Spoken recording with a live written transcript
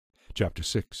Chapter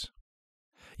 6.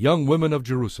 Young Women of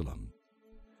Jerusalem.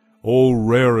 O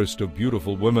rarest of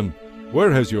beautiful women,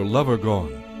 where has your lover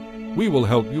gone? We will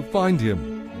help you find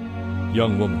him.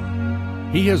 Young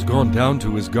woman. He has gone down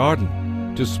to his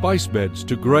garden, to spice beds,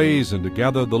 to graze, and to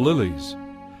gather the lilies.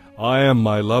 I am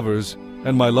my lover's,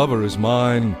 and my lover is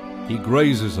mine. He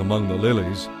grazes among the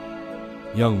lilies.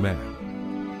 Young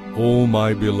man. O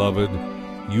my beloved,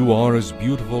 you are as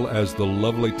beautiful as the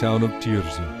lovely town of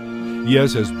Tirzah.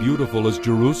 Yes, as beautiful as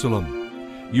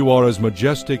Jerusalem. You are as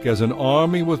majestic as an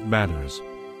army with banners.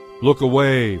 Look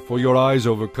away, for your eyes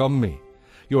overcome me.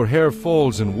 Your hair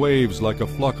falls in waves like a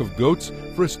flock of goats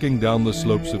frisking down the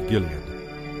slopes of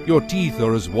Gilead. Your teeth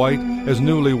are as white as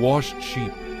newly washed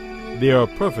sheep. They are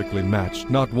perfectly matched,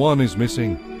 not one is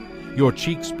missing. Your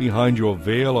cheeks behind your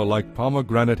veil are like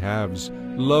pomegranate halves,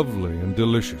 lovely and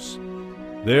delicious.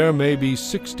 There may be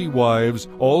 60 wives,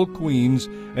 all queens,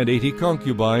 and 80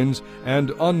 concubines, and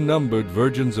unnumbered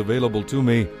virgins available to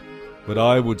me. But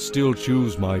I would still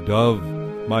choose my dove,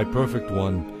 my perfect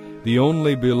one, the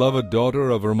only beloved daughter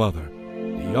of her mother.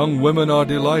 The young women are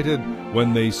delighted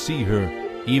when they see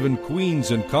her. Even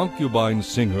queens and concubines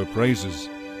sing her praises.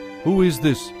 Who is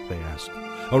this, they ask,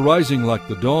 arising like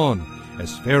the dawn,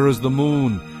 as fair as the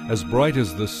moon, as bright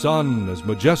as the sun, as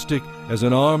majestic as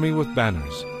an army with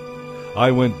banners? I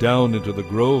went down into the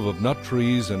grove of nut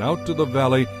trees and out to the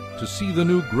valley to see the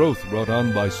new growth brought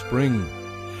on by spring.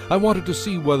 I wanted to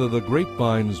see whether the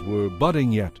grapevines were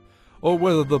budding yet, or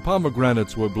whether the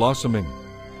pomegranates were blossoming.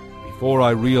 Before I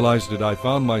realized it, I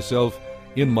found myself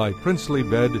in my princely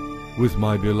bed with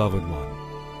my beloved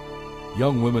one.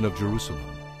 Young women of Jerusalem.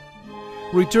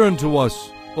 Return to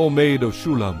us, O maid of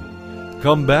Shulam.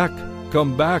 Come back,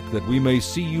 that we may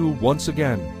see you once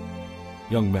again.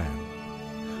 Young man.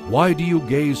 Why do you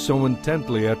gaze so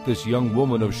intently at this young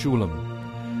woman of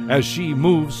Shulam, as she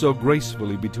moves so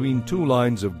gracefully between two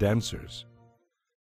lines of dancers?